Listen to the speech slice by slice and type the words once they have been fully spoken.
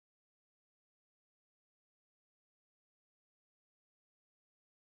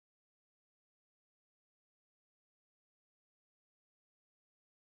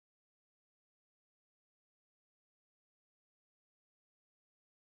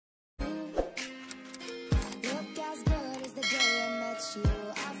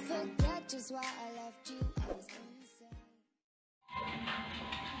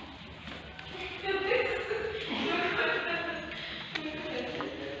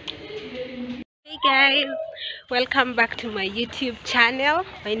guys, welcome back to my YouTube channel.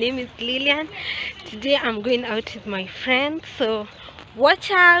 My name is Lillian. Today I'm going out with my friends, so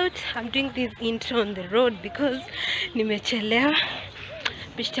watch out. I'm doing this intro on the road because nimechelewa.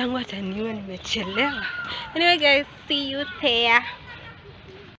 Bishtangu ataniwa nimechelewa. Anyway guys, see you there.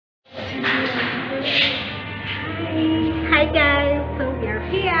 Hi guys, so we are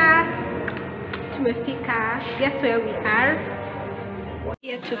here. Thika. Guess where we are?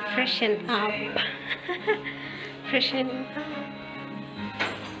 Here to freshen up. Freshen up.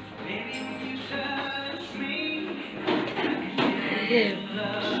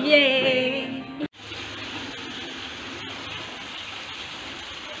 Yay!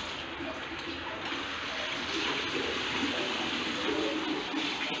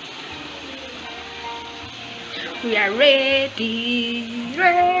 We are ready.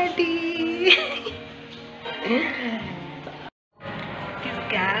 This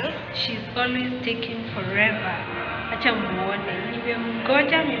girl, she's always taking forever. Acha muone,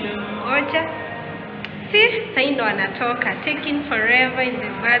 nimemgoja. See, sasa ndo anatoka, taking forever in the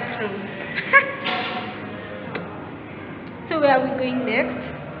bathroom. So where are we going next?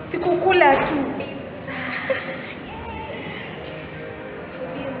 Sikukula tu.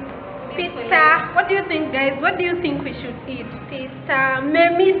 Pizza. What do you think, guys? What do you think we should eat? Pizza.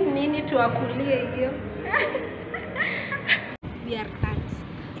 Memis nini tuwakulie hiyo? We are at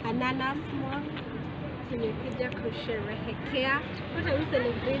Ananas Mall. Tumekuja kusherehekea. What are we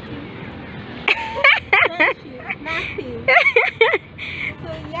celebrating? Nothing. So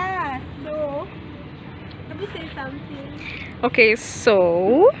yeah, so have you say something? Okay,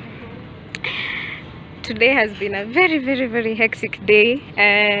 so today has been a very hectic day,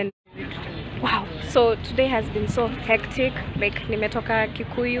 and wow, so today has been so hectic. Like nimetoka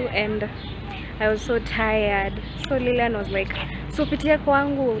Kikuyu and I was so tired. So Lilian was like, so pitia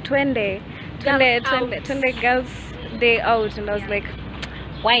kwangu, twende girls day out, and I was like,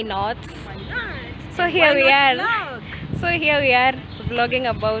 why not? So here we are. So here we are vlogging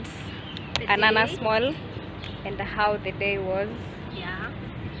about Ananas Mall and how the day was. Yeah.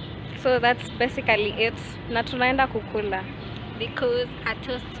 So that's basically it. Na tunaenda kukula Because a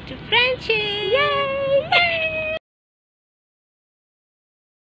toast to friendship. Yay!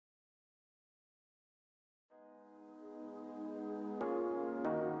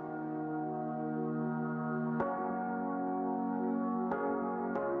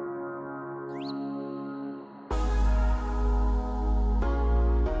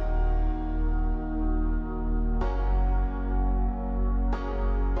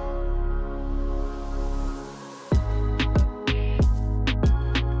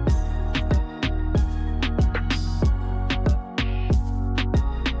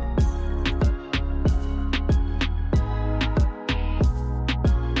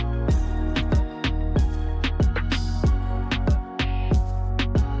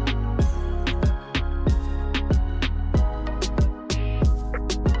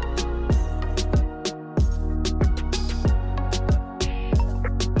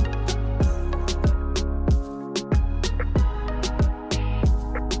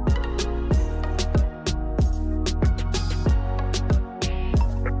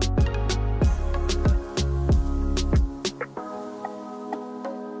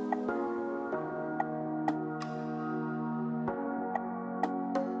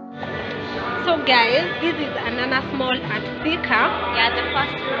 So guys, this is Ananas Mall at Thika. Yeah, the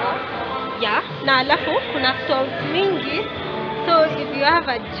first floor. Yeah, na alafu kuna stalls mingi. So if you have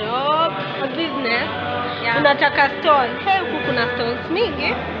a job, a business, unataka stall, hey, huku kuna stalls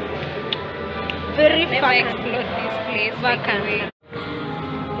mingi. Very Never fun. explored this place. Vacant.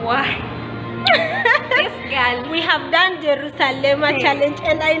 Why? This girl, we have done Jerusalema challenge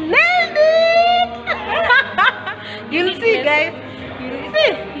and I nailed it. You'll see, guys.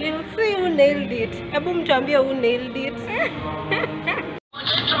 You'll see who nailed it. Hebu mtuambie who nailed it.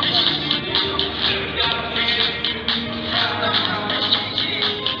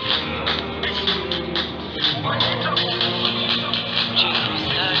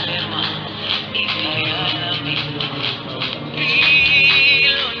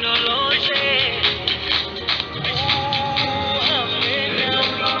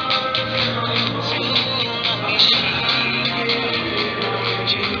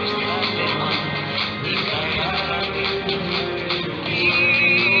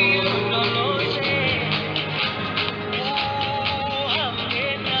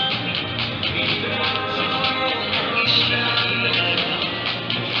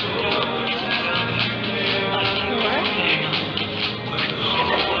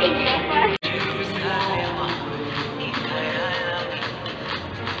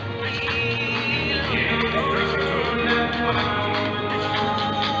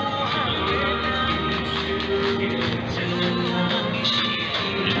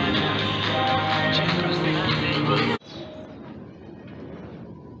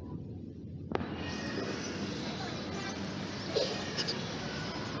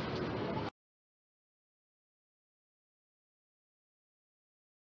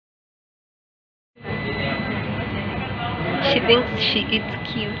 She thinks she eats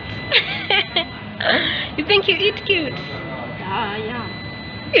cute. You think you eat cute? Yeah.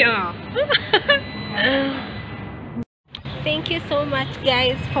 Yeah. Thank you so much,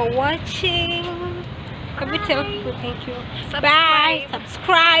 guys, for watching. Can we tell people thank you? Subscribe. Bye.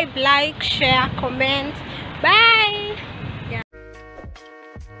 Subscribe, like, share, comment. Bye.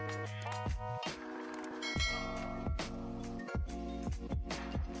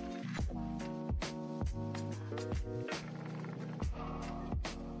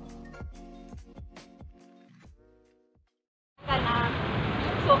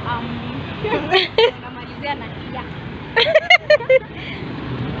 So namalizia na